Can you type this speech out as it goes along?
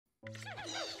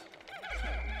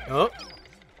Oh.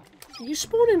 You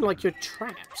spawn in like your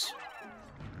traps.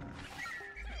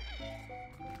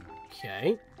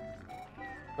 Okay.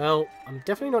 Well, I'm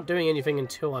definitely not doing anything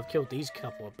until I've killed these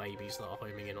couple of babies that are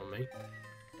homing in on me.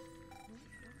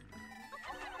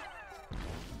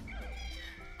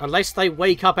 Unless they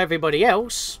wake up everybody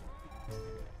else.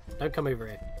 Don't come over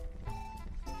here.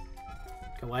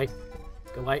 Go away.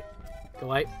 Go away. Go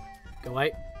away. Go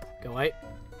away. Go away.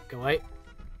 Go away.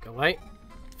 Go away.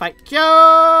 Thank you!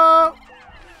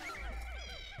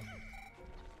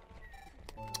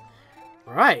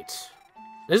 Right.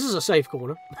 This is a safe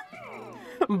corner.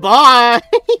 Bye!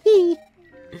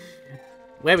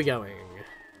 Where are we going?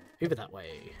 Over that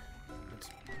way. Let's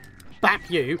bap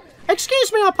you.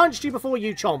 Excuse me, I punched you before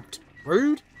you chomped.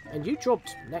 Rude. And you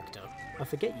dropped nectar. I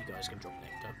forget you guys can drop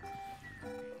nectar.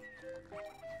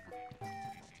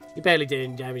 You barely did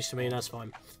any damage to me, and that's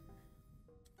fine.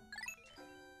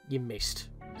 You missed.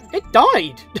 It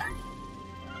died!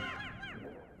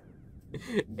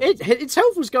 Its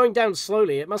health was going down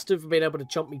slowly. It must have been able to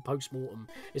chomp me post-mortem.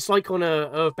 It's like on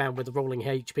Earthbound with the rolling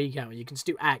HP counter. You can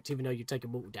still act even though you've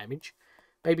taken mortal damage.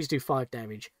 Babies do 5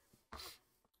 damage.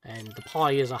 And the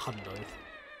pie is 100.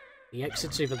 The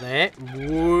exit's over there.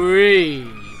 Whee!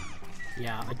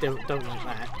 Yeah, I don't like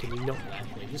that. Can you knock that,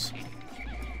 please?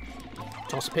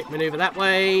 Toss a Pikmin over that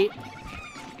way.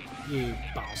 You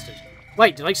bastard.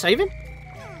 Wait, did I save him?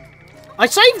 I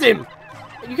saved him!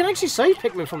 You can actually save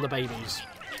Pikmin from the babies.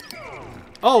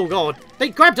 Oh god, they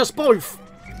grabbed us both!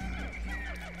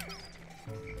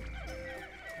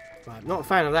 Right, not a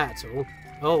fan of that at all.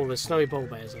 Oh, there's snowy ball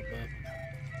bears up there.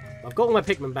 I've got all my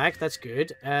Pikmin back, that's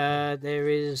good. There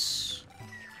is...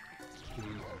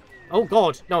 Oh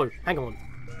god, no, hang on.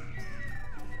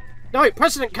 No,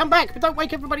 President, come back, but don't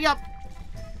wake everybody up!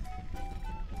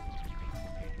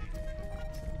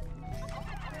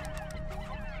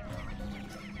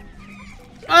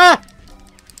 Ah!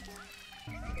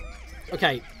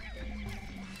 Okay.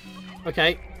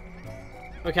 Okay.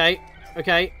 Okay.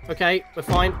 Okay. Okay. We're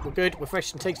fine. We're good. We're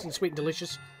fresh and tasty and sweet and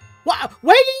delicious. What?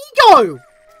 Where did he go?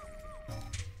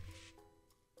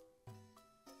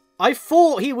 I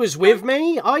thought he was with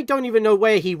me. I don't even know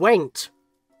where he went.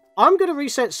 I'm going to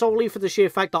reset solely for the sheer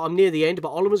fact that I'm near the end, but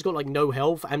Oliver's got, like, no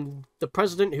health, and the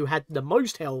president who had the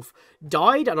most health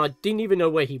died, and I didn't even know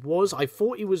where he was. I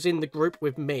thought he was in the group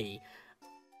with me.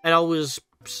 And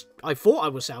I thought I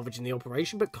was salvaging the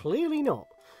operation, but clearly not.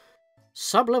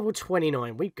 Sub-level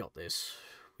 29, we've got this.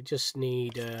 We just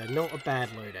need not a bad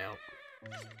loadout.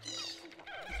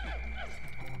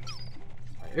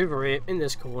 Right, over here, in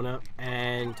this corner,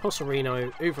 and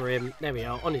Tosserino over him. There we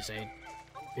are, on his head.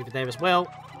 Over there as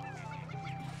well.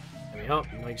 There we are,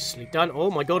 nicely done. Oh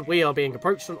my god, we are being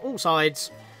approached on all sides.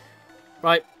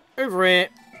 Right, over here,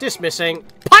 dismissing.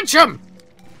 Punch him!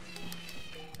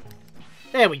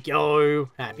 There we go.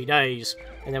 Happy days.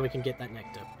 And then we can get that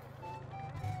nectar.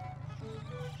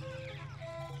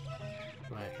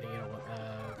 Right, you know what?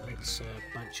 Let's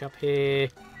bunch up here.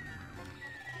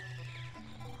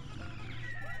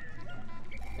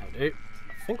 That'll do.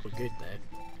 I think we're good there.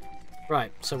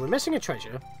 Right, so we're missing a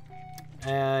treasure.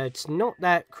 It's not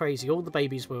that crazy. All the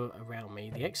babies were around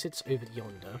me. The exit's over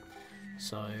yonder.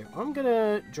 So, I'm going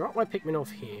to drop my Pikmin off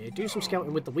here, do some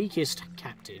scouting with the weakest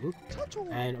captain,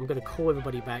 and I'm going to call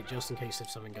everybody back just in case if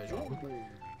something goes wrong.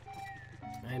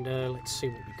 And let's see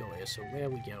what we got here. So, where are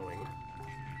we going?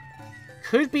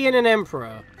 Could be in an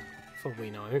Emperor, for all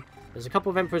we know. There's a couple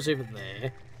of Emperors over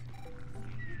there.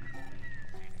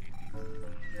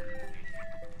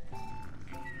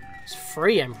 There's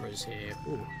 3 Emperors here,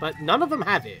 ooh, but none of them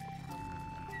have it.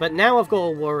 But now I've got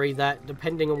to worry that,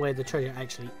 depending on where the treasure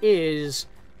actually is,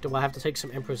 do I have to take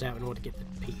some Emperors out in order to get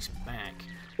the piece back?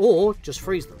 Or, just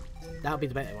freeze them. That would be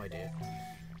the better idea.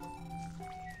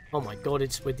 Oh my god,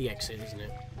 it's with the exit, isn't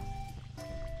it?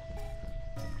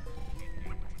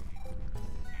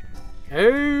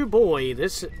 Oh boy,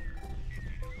 this...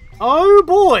 Oh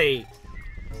boy!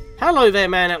 Hello there,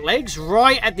 man at legs,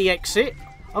 right at the exit.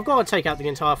 I've got to take out the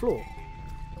entire floor.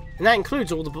 And that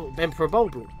includes all the Emperor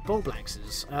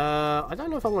Bulborbs. I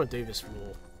don't know if I want to do this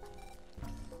floor.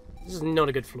 This is not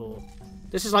a good floor.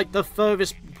 This is like the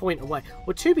furthest point away.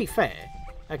 Well, to be fair...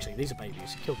 Actually, these are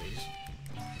babies. Kill these.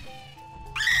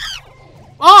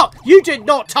 Oh! You did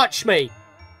not touch me!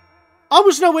 I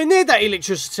was nowhere near that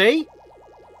electricity!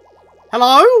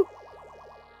 Hello?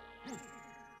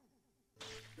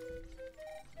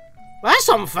 Well, that's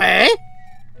unfair!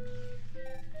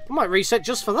 I might reset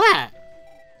just for that.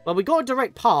 Well, we got a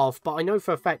direct path, but I know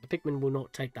for a fact the Pikmin will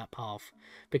not take that path.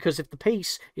 Because if the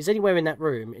piece is anywhere in that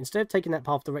room, instead of taking that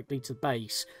path directly to the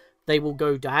base, they will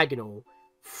go diagonal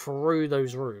through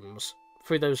those rooms,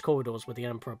 through those corridors where the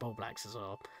Emperor Bulbaxes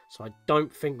are. So I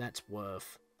don't think that's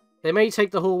worth. They may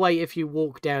take the whole way if you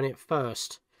walk down it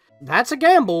first. That's a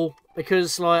gamble,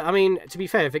 because, like, I mean, to be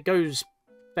fair, if it goes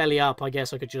belly up, I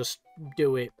guess I could just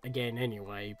do it again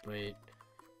anyway, but...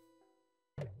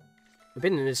 We've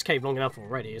been in this cave long enough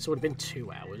already. It's already been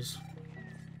 2 hours.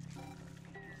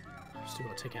 Still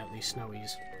got to take out these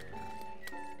snowies.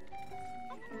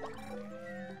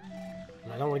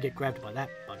 And I don't want to get grabbed by that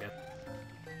bugger.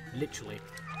 Literally.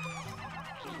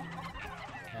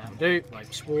 That'll do.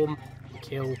 Like, swarm.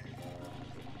 Kill. There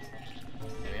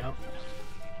we are.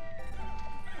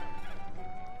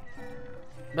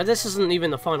 But this isn't even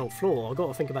the final floor. I've got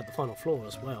to think about the final floor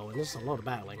as well. And this is a lot of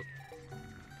battling.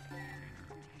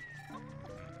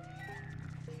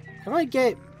 Can I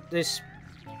get this...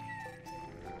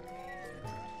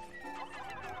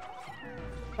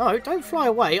 No, don't fly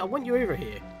away. I want you over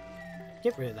here.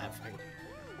 Get rid of that thing.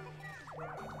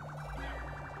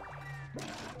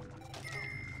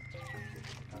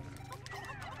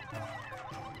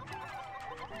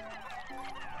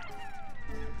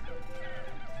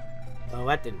 Oh,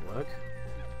 that didn't work.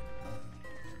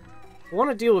 I want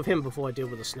to deal with him before I deal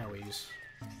with the snowies.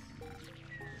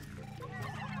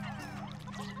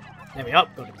 There we are.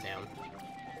 Got him down.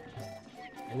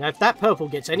 And if that purple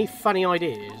gets any funny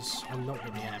ideas, I'm not going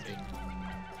to be happy.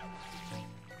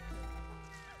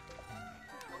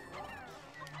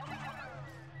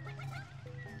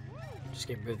 Just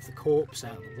get rid of the corpse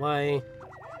out of the way.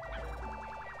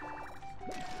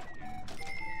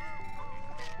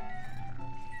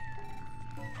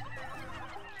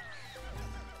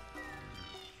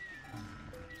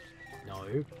 No,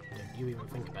 don't you even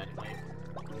think about it, mate.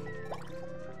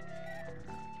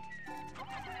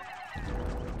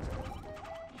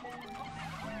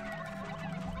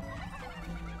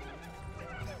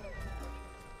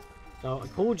 So I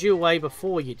pulled you away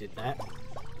before you did that.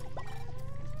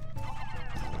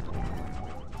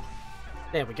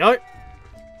 There we go.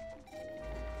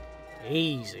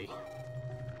 Easy.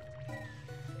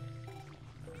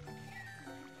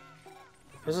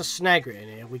 There's a snagger in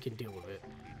here, we can deal with it.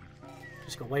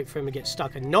 Just gotta wait for him to get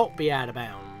stuck and not be out of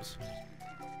bounds.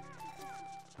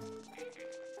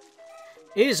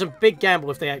 It is a big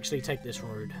gamble if they actually take this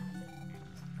road.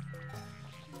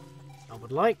 I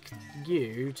would like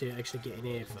you to actually get in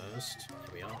here first. There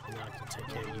we are, and then I can take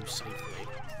care of you safely.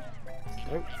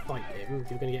 Don't fight him,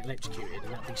 you're going to get electrocuted,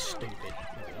 and that'd be stupid.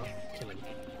 There we are, kill him.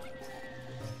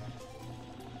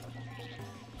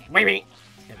 Wait!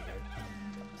 There we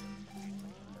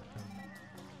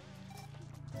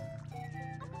go.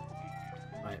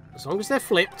 Right, as long as they're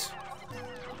flipped,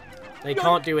 they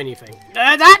can't do anything.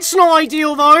 That's not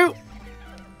ideal, though!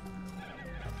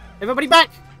 Everybody back!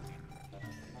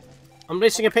 I'm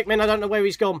missing a Pikmin, I don't know where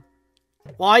he's gone.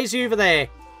 Why is he over there?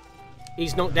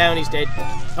 He's knocked down, he's dead.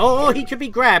 Oh, he could be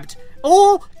grabbed.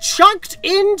 Or chucked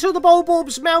into the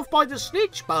Bulborb's mouth by the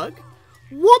Snitchbug.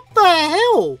 What the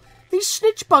hell? These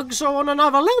Snitchbugs are on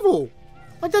another level.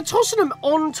 Like, they're tossing them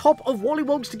on top of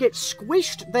Wollywogs to get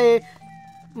squished. They're,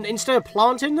 instead of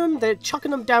planting them, they're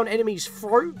chucking them down enemies'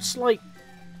 throats. Like,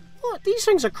 what? These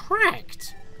things are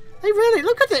cracked. They really,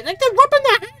 look at it. Like, they're rubbing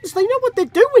their hands. They know what they're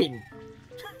doing.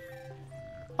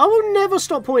 I will never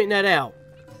stop pointing that out.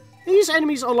 These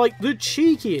enemies are like the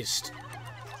cheekiest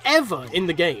ever in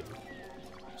the game.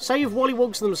 Save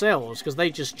Wollywogs themselves, because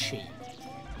they just cheat.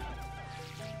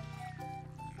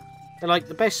 They're like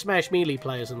the best Smash Melee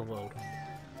players in the world.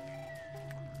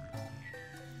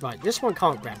 Right, this one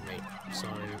can't grab me, so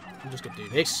I'm just going to do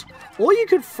this. Or you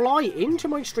could fly into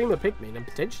my stream of Pikmin and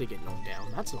potentially get knocked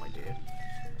down. That's an idea.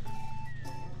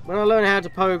 When I learn how to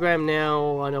program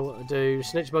now, I know what to do.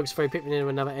 Snitchbugs throw Pikmin into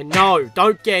another end. No,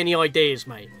 don't get any ideas,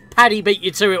 mate. Paddy beat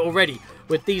you to it already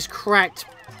with these cracked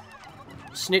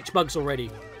Snitchbugs already.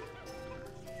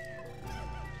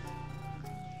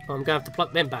 I'm going to have to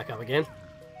pluck them back up again.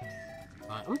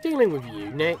 Right, I'm dealing with you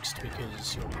next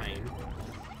because you're a pain.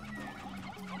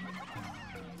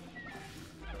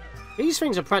 These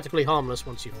things are practically harmless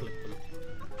once you flip them.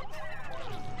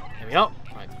 There we are.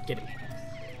 Right, get him.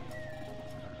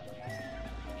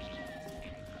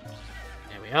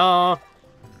 There we are.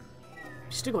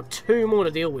 We've still got 2 more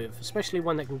to deal with, especially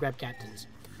one that can grab captains.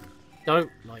 Don't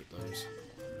like those.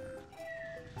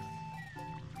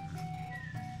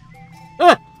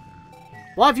 Ah!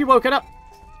 Why have you woken up?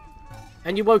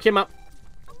 And you woke him up.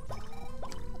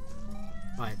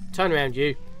 Right, turn around,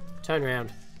 you. Turn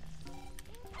around.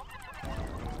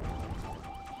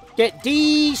 Get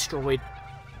destroyed.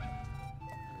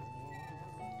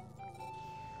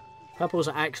 Purples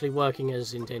are actually working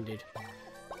as intended.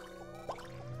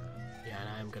 Yeah,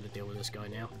 going to deal with this guy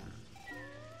now.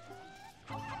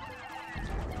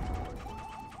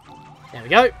 There we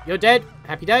go. You're dead.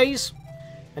 Happy days.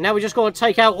 And now we just got to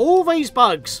take out all these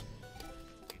bugs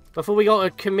before we got to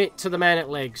commit to the man at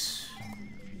legs.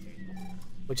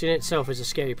 Which in itself is a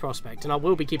scary prospect. And I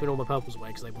will be keeping all my purples away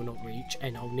because they will not reach.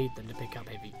 And I'll need them to pick up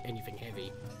anything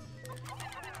heavy.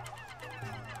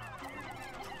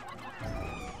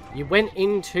 You went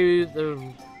into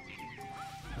the...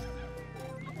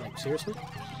 Like, seriously?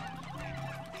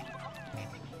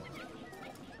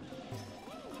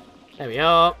 There we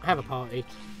are. Have a party.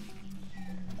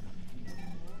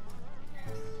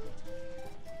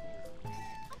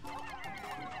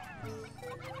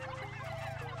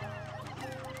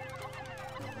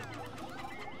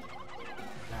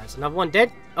 There's another one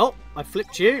dead. Oh, I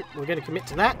flipped you. We're going to commit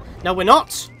to that. No, we're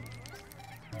not.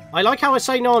 I like how I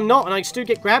say no, I'm not, and I still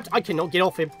get grabbed. I cannot get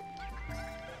off him.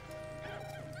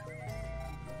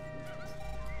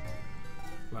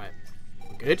 Right.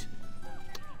 We're good.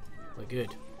 We're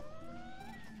good.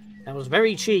 That was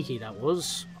very cheeky, that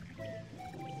was.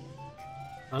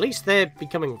 At least they're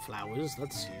becoming flowers.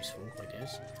 That's useful, I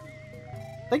guess.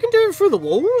 They can do it through the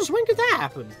walls? When could that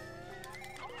happen?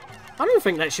 I don't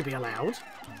think that should be allowed.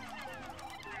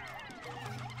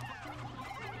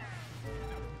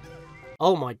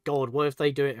 Oh my god, what if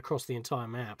they do it across the entire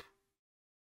map?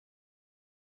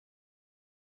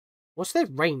 What's their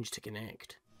range to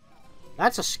connect?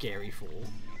 That's a scary fall.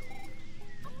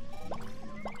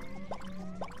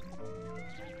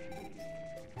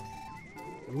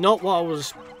 Not what I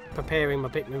was preparing my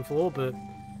Pikmin for, but...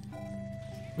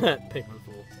 Pikmin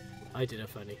 4. I did a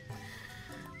funny.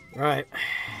 Right.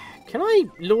 Can I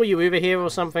lure you over here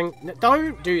or something? No,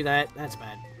 don't do that. That's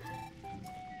bad.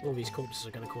 All these corpses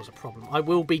are going to cause a problem. I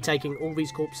will be taking all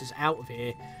these corpses out of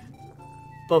here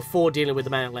before dealing with the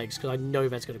man at legs, because I know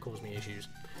that's going to cause me issues.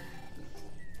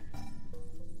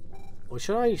 Or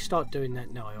should I start doing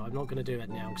that? No, I'm not going to do that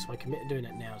now, because if I commit to doing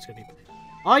that now, it's going to be...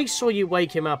 I saw you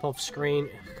wake him up off screen.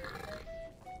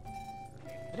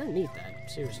 I don't need that,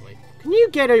 seriously. Can you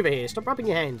get over here? Stop rubbing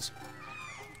your hands.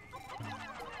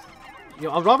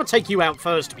 I'd rather take you out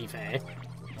first, to be fair.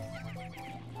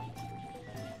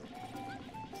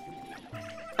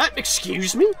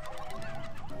 Excuse me?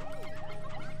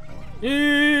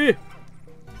 He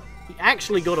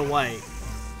actually got away.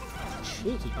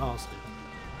 Cheeky bastard.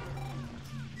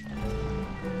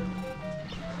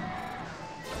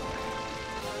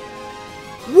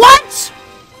 What?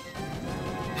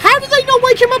 How did they not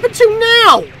wake him up until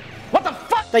now? What the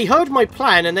fuck? They heard my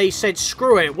plan and they said,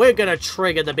 screw it, we're gonna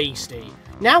trigger the beastie.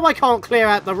 Now I can't clear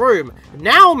out the room.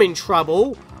 Now I'm in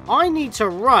trouble. I need to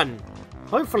run.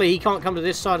 Hopefully he can't come to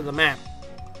this side of the map.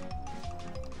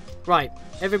 Right,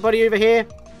 everybody over here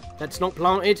that's not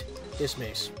planted,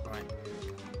 dismiss. Right.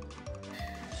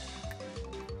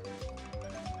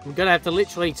 I'm gonna have to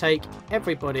literally take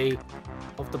everybody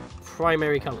of the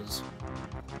primary colours.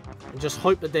 And just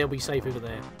hope that they'll be safe over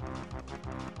there.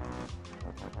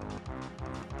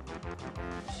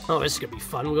 Oh, this is gonna be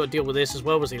fun. We've got to deal with this as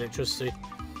well as the electricity.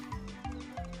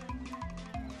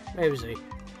 Where is he?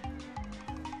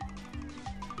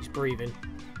 Breathing.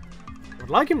 I'd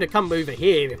like him to come over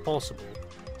here if possible.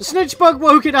 The Snitchbug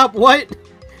woke it up, what?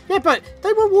 Yeah, but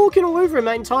they were walking all over him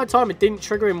that entire time and didn't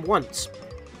trigger him once.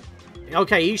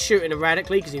 Okay, he's shooting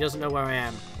erratically because he doesn't know where I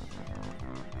am.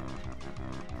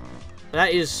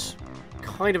 That is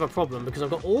kind of a problem because I've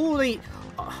got all the...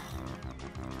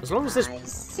 as long as this... I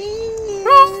see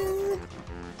you.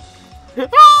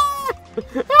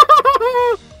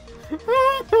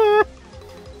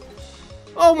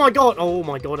 Oh my god! Oh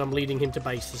my god, I'm leading him to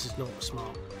base. This is not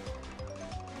smart.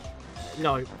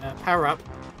 No, power up.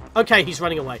 Okay, he's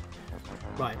running away.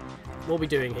 Right, what are we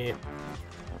doing here?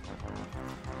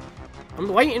 I'm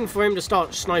waiting for him to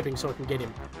start sniping so I can get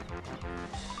him.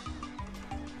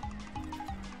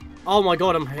 Oh my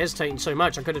god, I'm hesitating so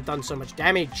much. I could have done so much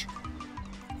damage.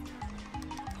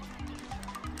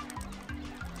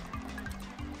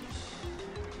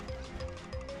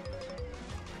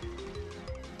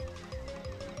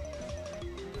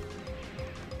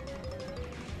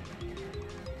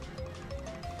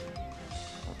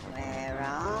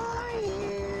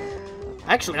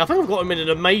 Actually, I think I've got him in an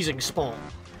amazing spot.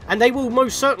 And they will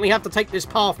most certainly have to take this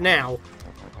path now.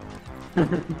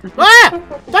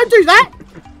 Ah! Don't do that!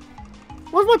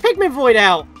 Why's my Pikmin void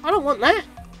out? I don't want that.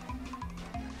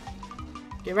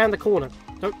 Get around the corner.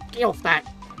 Don't get off that.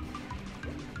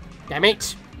 Damn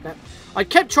it. I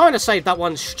kept trying to save that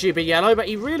one stupid yellow, but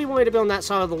he really wanted to be on that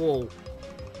side of the wall.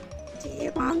 Do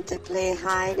you want to play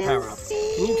hide and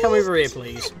seek? Can you come over here,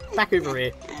 please? Back over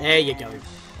here. There you go.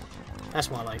 That's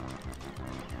what I like.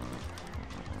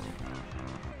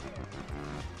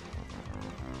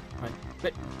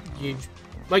 But you...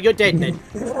 Well, you're dead then.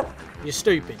 You're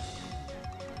stupid.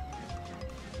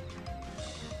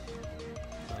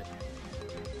 Right.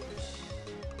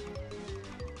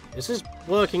 This is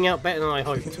working out better than I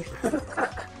hoped.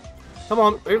 Come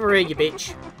on, over here, you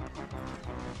bitch.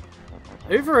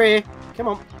 Over here. Come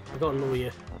on. I've got to lure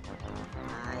you.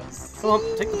 Come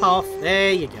on, take the path.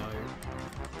 There you go.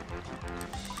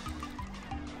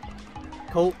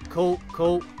 Cool, cool,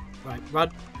 cool. Right,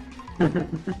 run.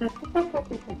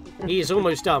 He is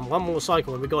almost done. One more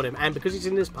cycle and we got him. And because he's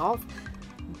in this path,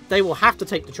 they will have to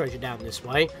take the treasure down this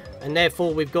way. And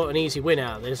therefore, we've got an easy win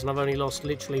out of this. And I've only lost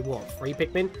literally, what, 3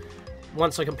 Pikmin?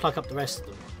 Once I can pluck up the rest of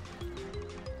them.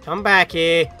 Come back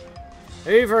here.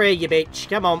 Over here, you bitch.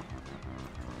 Come on.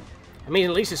 I mean,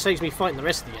 at least it saves me fighting the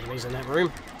rest of the enemies in that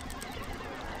room.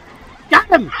 Got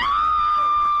him!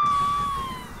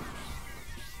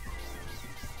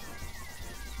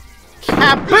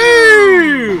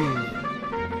 Kaboom!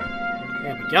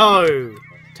 There we go.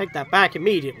 Take that back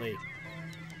immediately.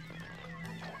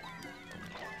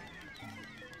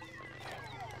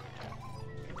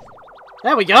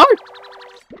 There we go!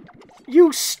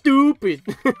 You stupid!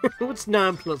 What's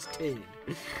 9 plus 10?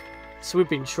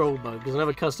 Swooping troll bug is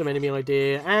another custom enemy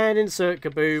idea, and insert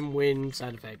kaboom win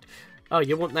sound effect. Oh,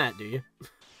 you want that, do you?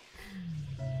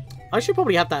 I should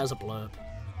probably have that as a blurb.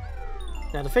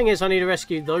 Now, the thing is, I need to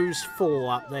rescue those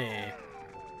 4 up there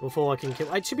before I can kill...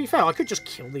 To be fair, I could just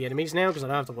kill the enemies now, because I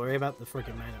don't have to worry about the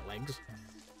freaking man at legs.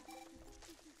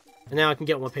 And now I can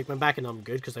get all my Pikmin back, and I'm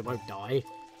good, because they won't die.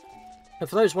 And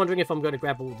for those wondering if I'm going to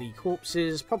grab all the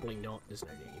corpses, probably not. There's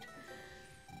no need.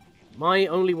 My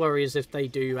only worry is if they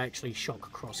do actually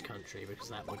shock cross-country, because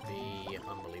that would be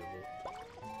unbelievable.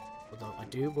 Although I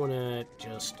do want to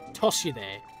just toss you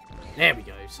there. There we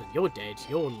go. So you're dead.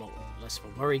 You're not less of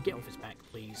a worry. Get off his back,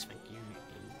 please. Thank you,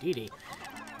 indeedy.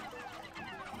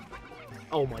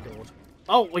 Oh my god.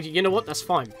 Oh, well, you know what? That's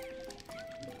fine.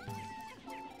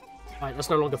 Right, that's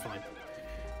no longer fine.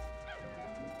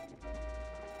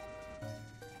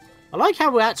 I like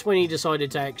how that's when he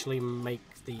decided to actually make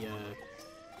the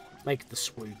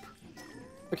swoop.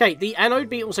 Okay, the Anode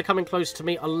Beetles are coming close to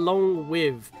me along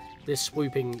with this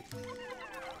swooping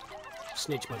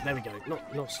Snitchbug. There we go.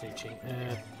 Not snitching.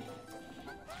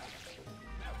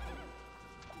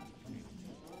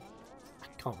 I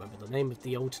can't remember the name of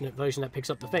the alternate version that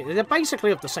picks up the thing. They're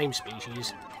basically of the same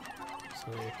species.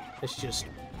 So let's just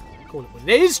call it what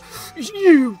it is.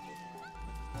 You!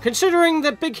 Considering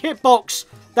the big hitbox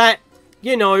that,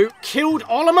 you know, killed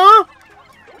Olimar?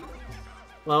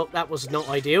 Well, that was not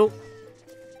ideal.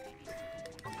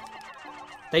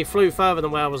 They flew further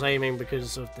than where I was aiming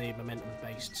because of the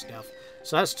momentum-based stuff.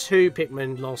 So that's 2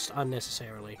 Pikmin lost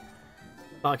unnecessarily.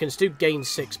 But I can still gain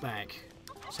 6 back.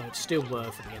 So it's still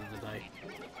worth at the end of the day.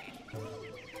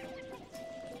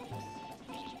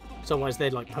 So otherwise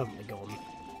they're like permanently gone.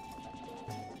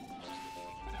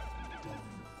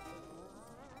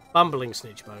 Bumbling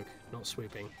Snitchbug, not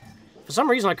swooping. For some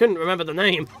reason I couldn't remember the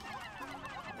name.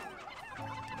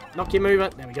 Knock your mover.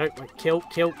 There we go. Right, kill,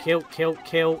 kill, kill, kill,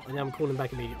 kill. And then I'm calling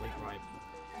back immediately. Right.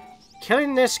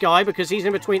 Killing this guy because he's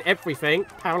in between everything.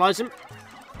 Paralyze him.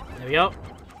 There we go.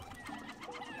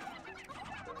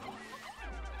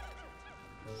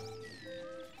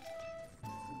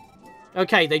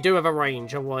 Okay, they do have a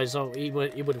range. Otherwise, he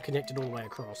would have connected all the way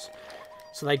across.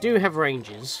 So they do have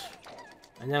ranges.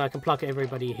 And then I can pluck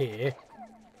everybody here.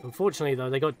 Unfortunately, though,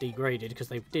 they got degraded because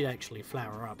they did actually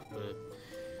flower up. But...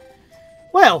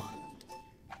 well,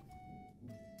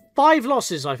 5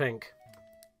 losses, I think.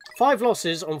 5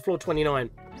 losses on floor 29.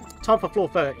 Time for floor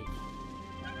 30.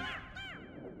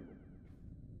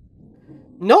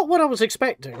 Not what I was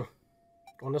expecting,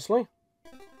 honestly.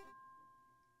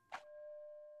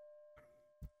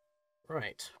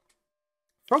 Right.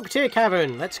 Frogtier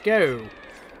Cavern, let's go.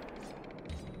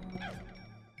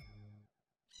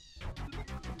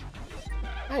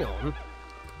 Hang on.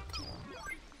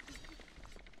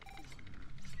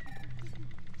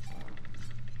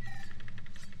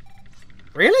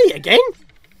 Really? Again?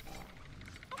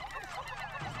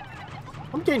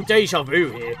 I'm getting deja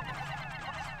vu here.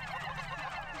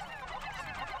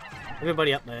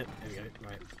 Everybody up there. There we go.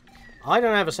 Right. I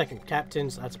don't have a second captain,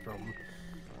 so that's a problem.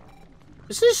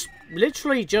 This is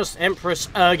literally just Empress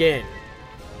again.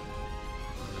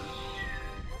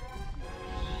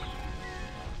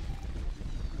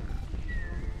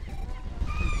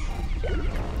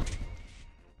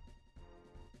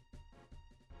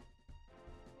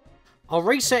 I'll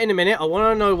reset in a minute. I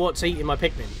want to know what's eating my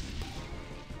Pikmin.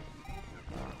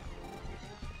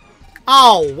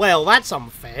 Oh, well, that's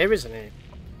unfair, isn't it?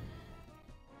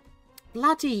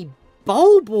 Bloody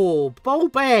Bulborb!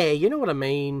 Bulbear! You know what I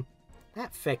mean.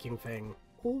 That fecking thing.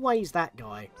 Always that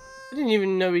guy. I didn't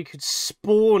even know he could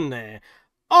spawn there.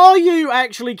 Are you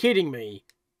actually kidding me?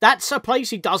 That's a place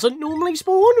he doesn't normally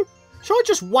spawn? Should I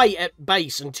just wait at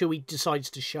base until he decides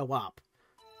to show up?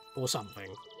 Or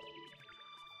something?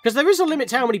 Because there is a limit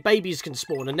to how many babies can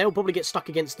spawn, and they'll probably get stuck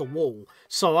against the wall.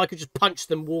 So I could just punch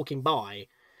them walking by.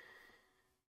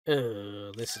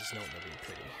 This is not going to be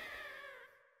pretty.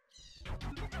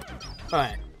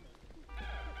 Alright.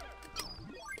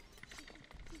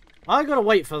 I gotta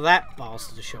wait for that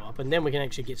bastard to show up, and then we can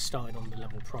actually get started on the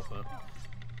level proper.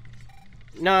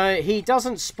 No, he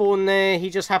doesn't spawn there.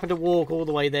 He just happened to walk all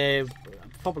the way there,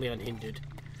 probably unhindered.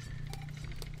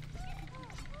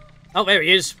 Oh, there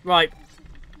he is. Right.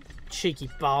 Cheeky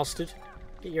bastard.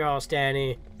 Get your ass down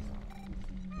here.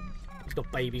 He's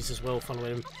got babies as well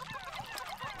following him.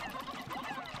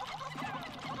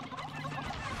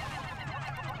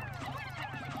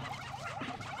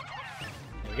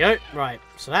 There we go. Right,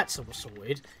 so that's all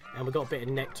sorted. And we've got a bit of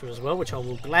nectar as well, which I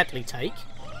will gladly take.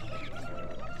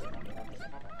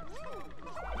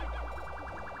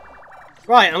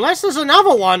 Right, unless there's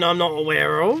another one I'm not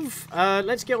aware of.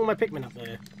 Let's get all my Pikmin up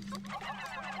there.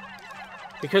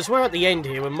 Because we're at the end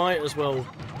here, we might as well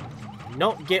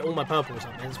not get all my purples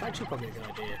up there. It's actually probably a good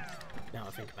idea, now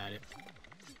I think about it.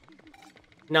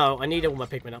 No, I need all my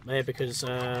Pikmin up there because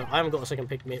I haven't got a second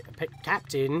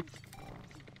captain,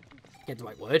 get the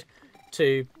right word,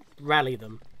 to rally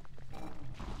them.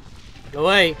 Go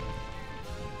away.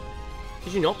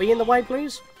 Could you not be in the way,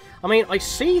 please? I mean, I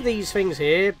see these things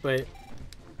here, but...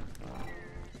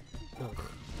 Ugh.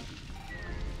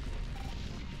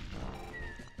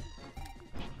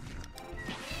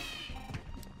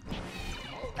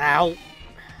 Ow!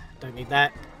 Don't need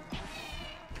that.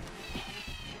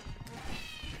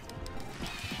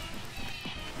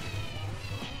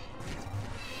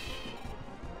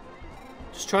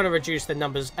 Just trying to reduce the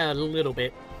numbers a little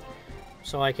bit,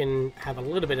 so I can have a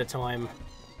little bit of time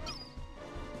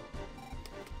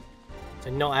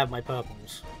to not have my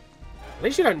purples. At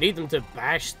least you don't need them to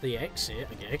bash the exit,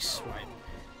 I guess. Right.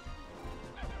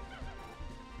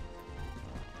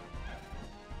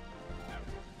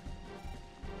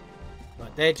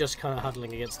 Right, they're just kind of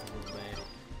huddling against the wall there.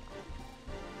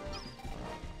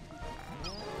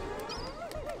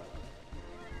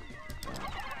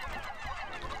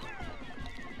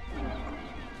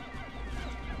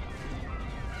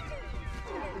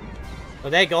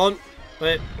 Well, they're gone.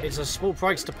 But it's a small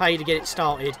price to pay to get it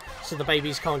started, so the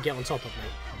babies can't get on top of me.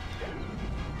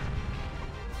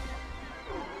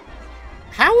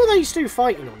 How are they still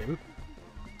fighting on him?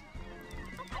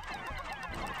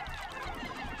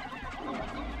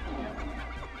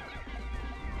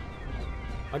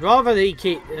 I'd rather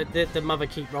the mother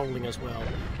keep rolling as well.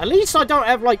 At least I don't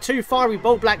have like 2 fiery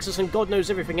Bulblaxes and God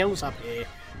knows everything else up here.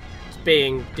 It's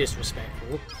being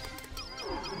disrespectful.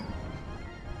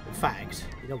 In fact,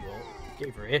 you know what? Get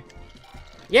over here.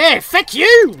 Yeah, fuck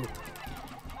you!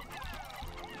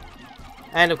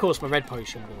 And of course my red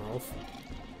potion wore off.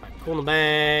 Right, pull them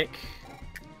back.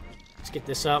 Let's get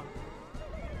this up.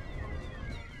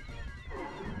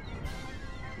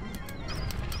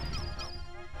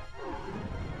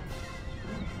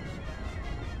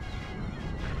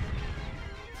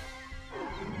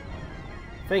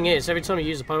 Thing is, every time you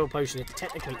use a power potion, it's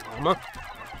technically armor.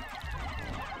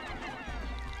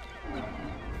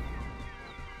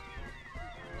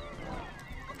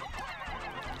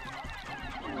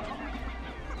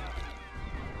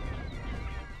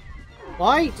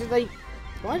 Why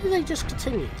do they just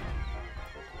continue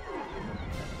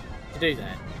to do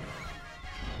that?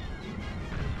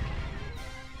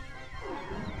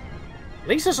 At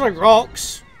least there's no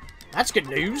rocks. That's good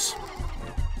news.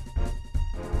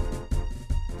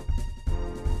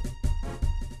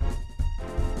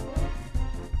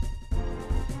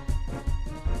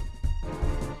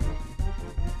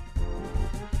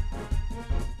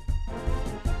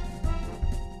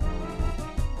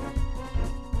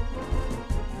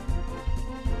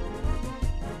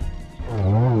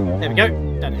 There we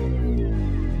go. Done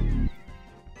it.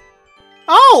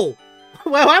 Oh!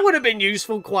 Well, that would have been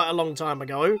useful quite a long time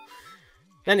ago.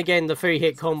 Then again, the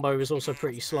 3-hit combo is also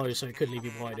pretty slow, so it could leave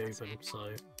you wide open,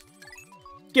 so...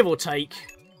 Give or take.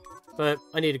 But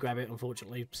I need to grab it,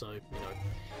 unfortunately, so, you know.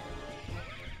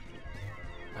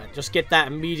 Right, just get that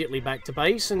immediately back to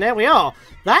base, and there we are.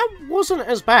 That wasn't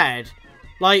as bad.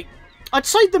 Like... I'd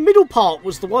say the middle part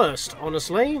was the worst,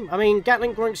 honestly. I mean,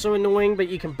 Gatling Gronks are annoying, but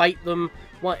you can bait them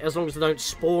as long as they don't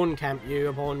spawn camp you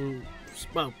upon,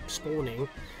 well, spawning.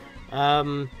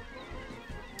 The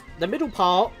middle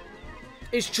part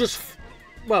is just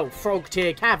well, frog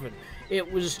tier cavern.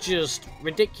 It was just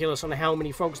ridiculous on how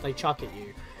many frogs they chuck at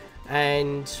you.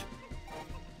 And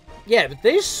yeah,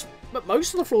 but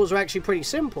most of the floors are actually pretty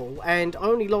simple, and I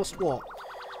only lost, what,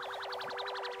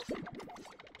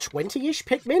 20-ish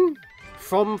Pikmin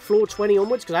from floor 20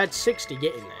 onwards, because I had 60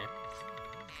 getting there.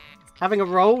 Having a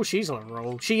roll? She's on a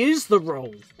roll. She is the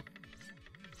roll.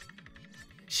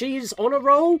 She is on a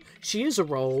roll, she is a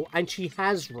roll, and she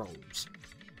has rolls.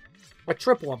 A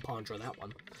triple entendre, that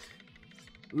one.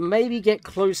 Maybe get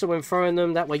closer when throwing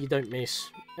them, that way you don't miss.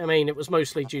 I mean, it was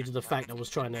mostly due to the fact I was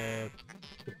trying to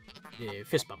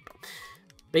fist bump.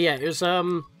 But yeah, it was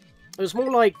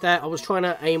more like that I was trying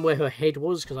to aim where her head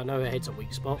was, because I know her head's a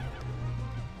weak spot.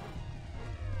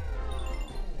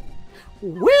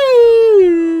 Woo!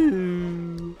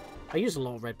 I used a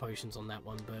lot of red potions on that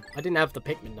one, but I didn't have the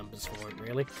Pikmin numbers for it,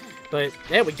 really. But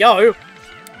there we go!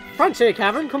 Frontier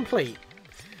Cavern complete.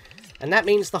 And that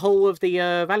means the whole of the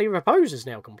Valley of Repose is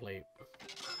now complete.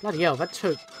 Bloody hell, that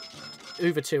took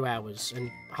over 2 hours,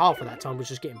 and half of that time was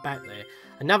just getting back there.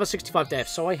 Another 65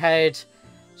 deaths, so I had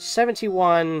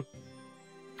 71,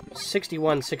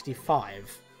 61,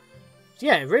 65.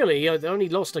 Yeah, really, they only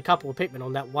lost a couple of Pikmin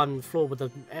on that one floor with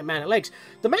the man at legs.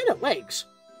 The man at legs,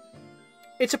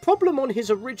 it's a problem on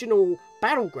his original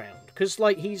battleground, because,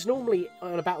 like, he's normally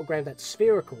on a battleground that's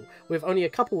spherical, with only a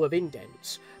couple of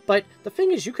indents. But the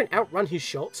thing is, you can outrun his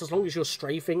shots as long as you're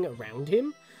strafing around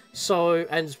him. So,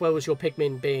 and as well as your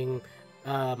Pikmin being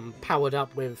powered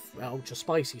up with ultra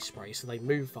spicy spray, so they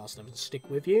move fast enough and stick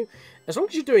with you. As long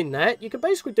as you're doing that, you can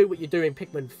basically do what you do in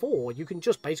Pikmin 4. You can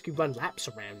just basically run laps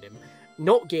around him,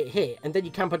 not get hit, and then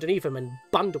you camp underneath him and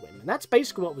bundle him. And that's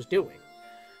basically what I was doing.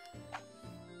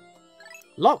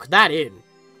 Lock that in.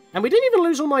 And we didn't even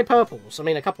lose all my purples. I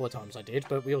mean, a couple of times I did,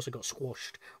 but we also got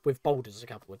squashed with boulders a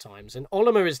couple of times. And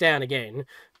Olimar is down again,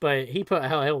 but he put a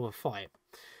hell of a fight.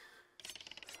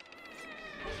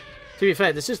 To be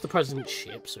fair, this is the president's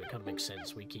ship, so it kind of makes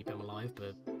sense we keep him alive,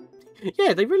 but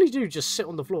yeah, they really do just sit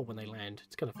on the floor when they land.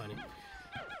 It's kind of funny.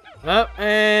 Oh,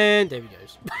 and there he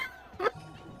goes.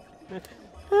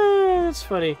 That's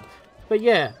funny. But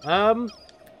yeah,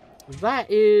 that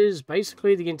is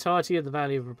basically the entirety of the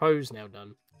Valley of Repose now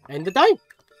done. End the day!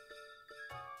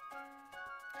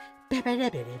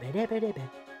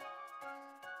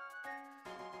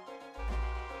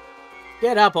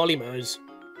 Get up, Olimars.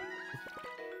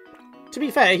 To be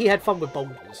fair, he had fun with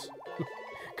boulders.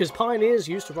 Because pioneers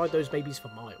used to ride those babies for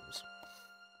miles.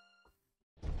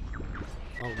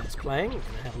 Oh, that's playing. I'm going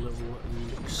to have a little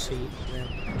look-see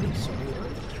around this.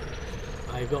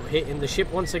 I got hit in the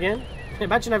ship once again.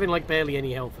 Imagine having, like, barely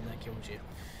any health and that kills you.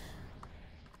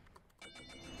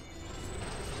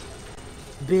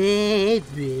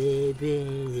 Baby,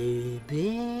 baby,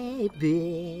 baby,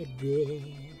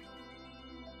 baby.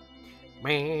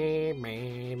 Hey,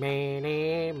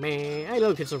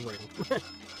 look, it's a ring.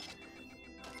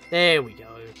 There we go.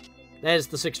 There's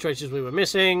the 6 treasures we were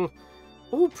missing.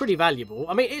 All pretty valuable.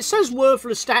 I mean, it says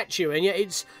worthless statue, and yet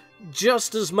it's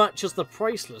just as much as the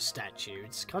priceless statue.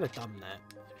 It's kind of dumb, that.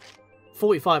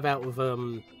 45 out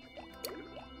of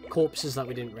corpses that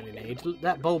we didn't really need.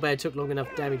 That Bulborbs took long enough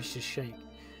damage to shake.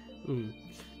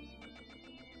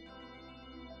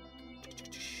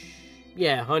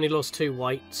 Yeah, I only lost 2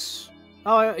 whites.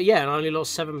 Oh, yeah, and I only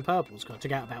lost 7 purples, because I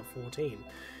took out about 14.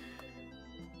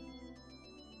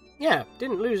 Yeah,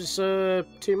 didn't lose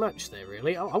too much there,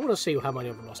 really. I want to see how many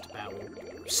I've lost to battle.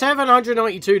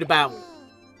 792 to battle.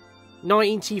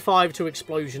 95 to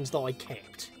explosions that I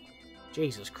kept.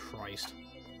 Jesus Christ.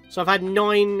 So I've had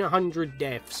 900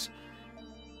 deaths.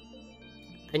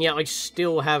 And yet I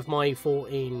still have my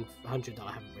 1400 that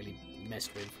I haven't really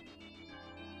messed with.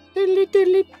 Diddly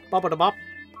diddly, bop da bop.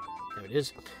 There it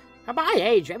is. At my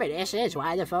age, reminiscence,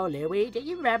 wonderful Louie. Do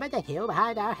you remember the hill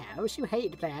behind our house? You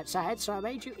hated to play outside, so I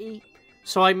made you eat.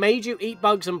 So I made you eat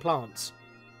bugs and plants.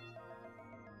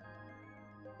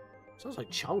 Sounds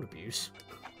like child abuse.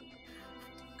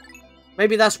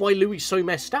 Maybe that's why Louie's so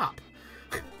messed up.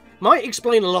 Might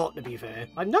explain a lot, to be fair.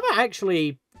 I've never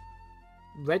actually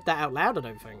read that out loud, I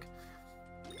don't think.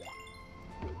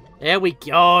 There we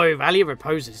go. Valley of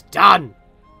Repose is done.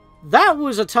 That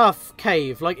was a tough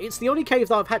cave. Like, it's the only cave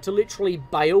that I've had to literally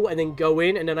bail and then go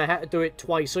in, and then I had to do it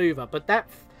twice over. But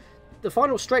the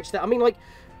final stretch there, I mean, like,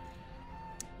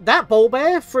 that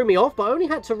Bulborbs threw me off, but I only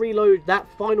had to reload that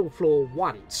final floor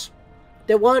once.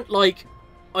 There weren't, like,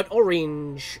 an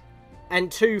orange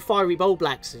and 2 fiery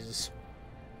Bulblaxes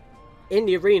in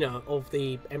the arena of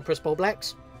the Empress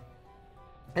Bulblax.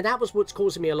 And that was what's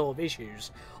causing me a lot of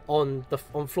issues on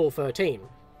floor 13.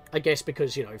 I guess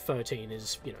because, you know, 13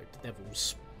 is, you know, the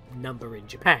devil's number in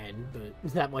Japan,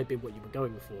 but that might be what you were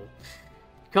going for.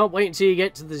 Can't wait until you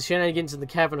get to the shenanigans in the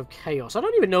Cavern of Chaos. I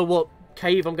don't even know what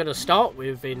cave I'm going to start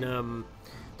with in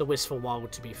the Wistful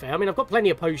Wild, to be fair. I mean, I've got plenty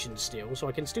of potions still, so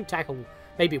I can still tackle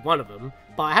maybe one of them.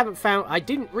 But I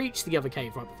didn't reach the other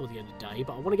cave right before the end of the day,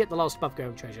 but I want to get the last above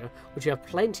ground treasure, which you have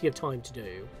plenty of time to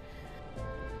do.